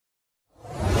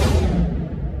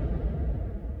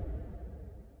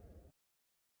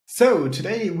So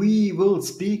today we will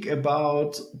speak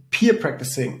about peer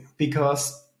practicing,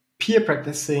 because peer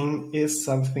practicing is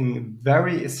something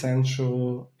very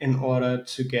essential in order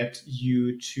to get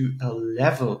you to a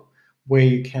level where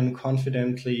you can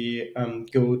confidently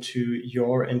go to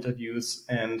your interviews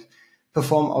and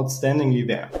perform outstandingly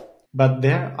there. But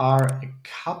there are a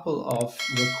couple of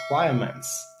requirements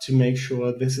to make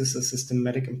sure this is a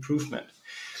systematic improvement.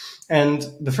 And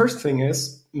the first thing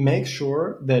is, make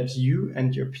sure that you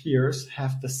and your peers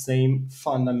have the same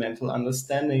fundamental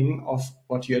understanding of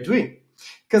what you're doing.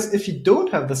 Because if you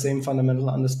don't have the same fundamental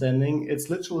understanding, it's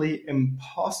literally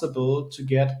impossible to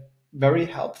get very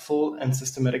helpful and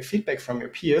systematic feedback from your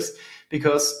peers,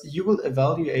 because you will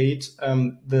evaluate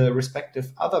the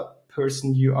respective other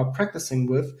person you are practicing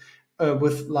with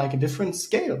like a different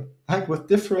scale, like with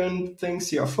different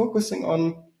things you are focusing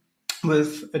on,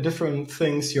 with different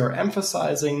things you're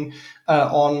emphasizing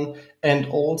on, and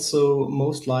also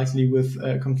most likely with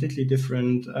a completely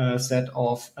different set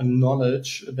of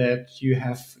knowledge that you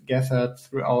have gathered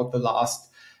throughout the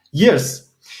last years.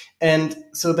 And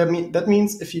so that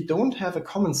means if you don't have a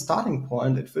common starting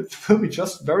point, it will be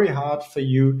just very hard for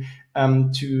you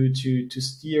to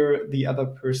steer the other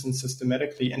person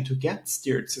systematically and to get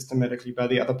steered systematically by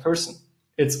the other person.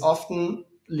 It's often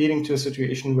leading to a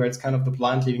situation where it's kind of the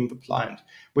blind leading the blind.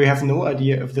 We have no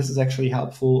idea if this is actually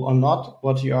helpful or not,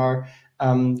 what you are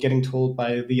getting told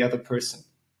by the other person.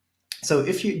 So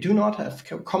if you do not have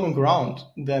common ground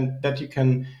then that you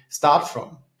can start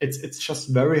from, it's just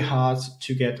very hard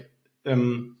to get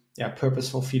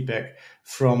purposeful feedback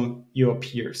from your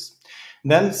peers.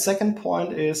 Then second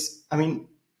point is,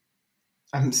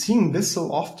 I'm seeing this so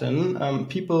often,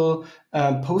 people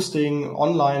posting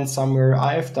online somewhere,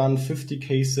 I've done 50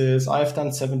 cases, I've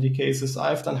done 70 cases,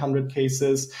 I've done 100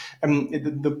 cases.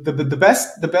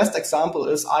 The best example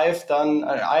is I've done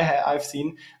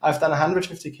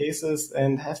 150 cases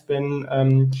and have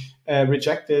been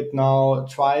rejected now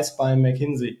twice by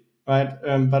McKinsey, right?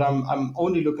 But I'm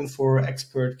only looking for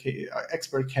expert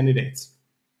candidates.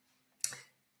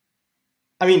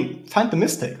 Find the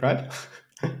mistake, right?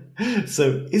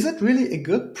 So is it really a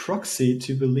good proxy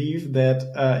to believe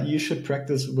that you should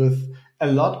practice with a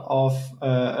lot of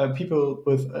people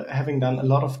with having done a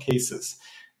lot of cases?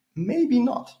 Maybe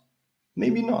not.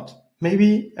 Maybe not.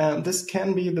 Maybe this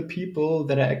can be the people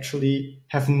that actually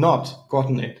have not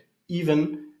gotten it,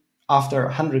 even after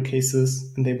 100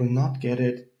 cases, and they will not get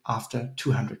it after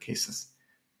 200 cases,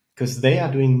 because they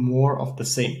are doing more of the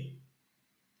same.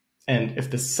 And if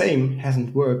the same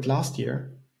hasn't worked last year,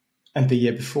 and the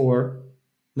year before,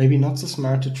 maybe not so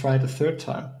smart to try it a third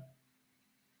time.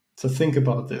 So think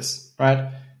about this,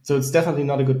 right? So it's definitely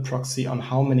not a good proxy on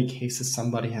how many cases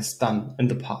somebody has done in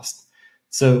the past.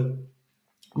 So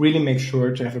really make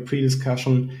sure to have a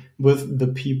pre-discussion with the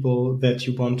people that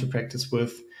you want to practice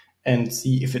with and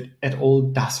see if it at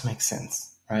all does make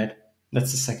sense, right?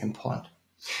 That's the second point.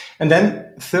 And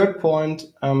then third point,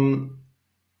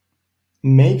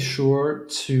 make sure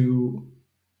to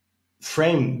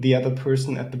frame the other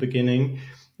person at the beginning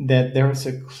that there is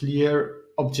a clear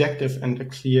objective and a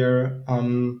clear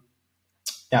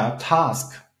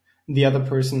task the other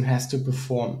person has to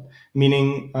perform.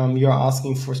 Meaning you're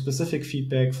asking for specific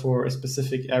feedback for a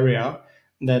specific area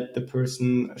that the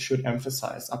person should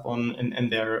emphasize upon in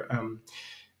their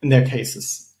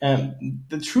cases. And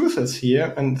the truth is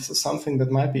here, and this is something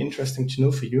that might be interesting to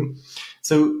know for you.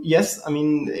 So yes,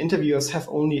 interviewers have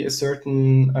only a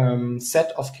certain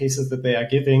set of cases that they are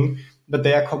giving, but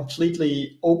they are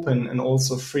completely open and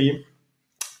also free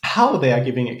how they are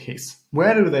giving a case.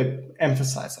 Where do they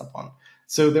emphasize upon?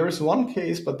 So there is one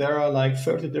case, but there are like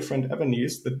 30 different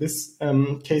avenues that this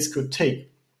case could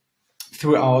take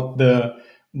throughout the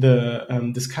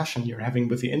discussion you're having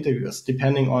with the interviewers,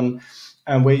 depending on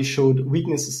where you showed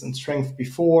weaknesses and strength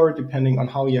before, depending on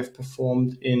how you have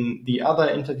performed in the other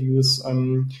interviews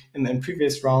in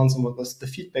previous rounds and what was the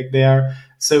feedback there.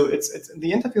 So it's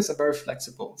the interviews are very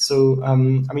flexible. So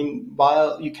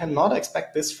while you cannot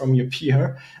expect this from your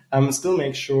peer, still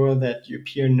make sure that your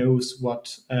peer knows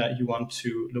what you want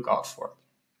to look out for.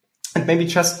 And maybe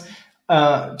just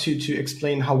to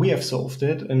explain how we have solved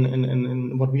it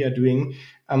and what we are doing.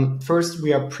 First,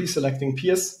 we are pre-selecting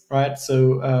peers, right?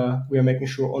 So we are making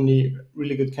sure only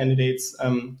really good candidates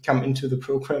come into the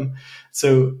program.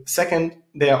 So second,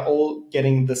 they are all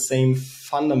getting the same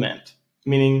fundament,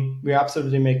 meaning we are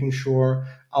absolutely making sure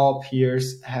our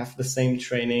peers have the same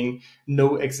training,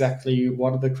 know exactly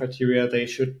what are the criteria they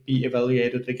should be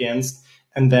evaluated against.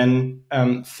 And then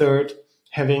third,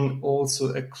 having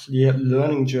also a clear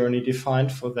learning journey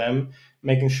defined for them,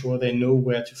 making sure they know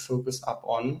where to focus up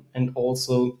on, and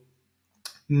also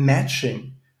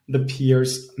matching the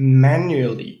peers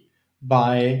manually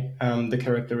by the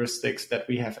characteristics that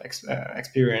we have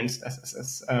experienced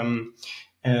as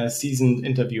seasoned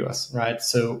interviewers, right?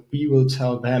 So we will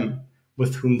tell them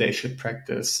with whom they should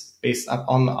practice based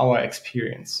upon our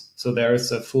experience. So there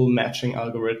is a full matching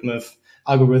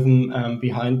algorithm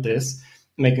behind this,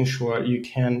 making sure you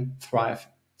can thrive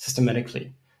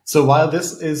systematically. So while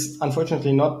this is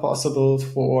unfortunately not possible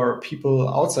for people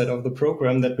outside of the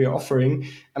program that we're offering,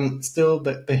 still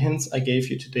the hints I gave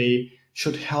you today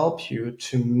should help you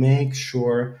to make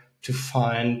sure to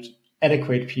find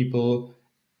adequate people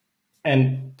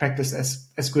and practice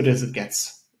as good as it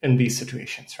gets in these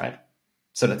situations, right?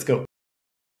 So let's go.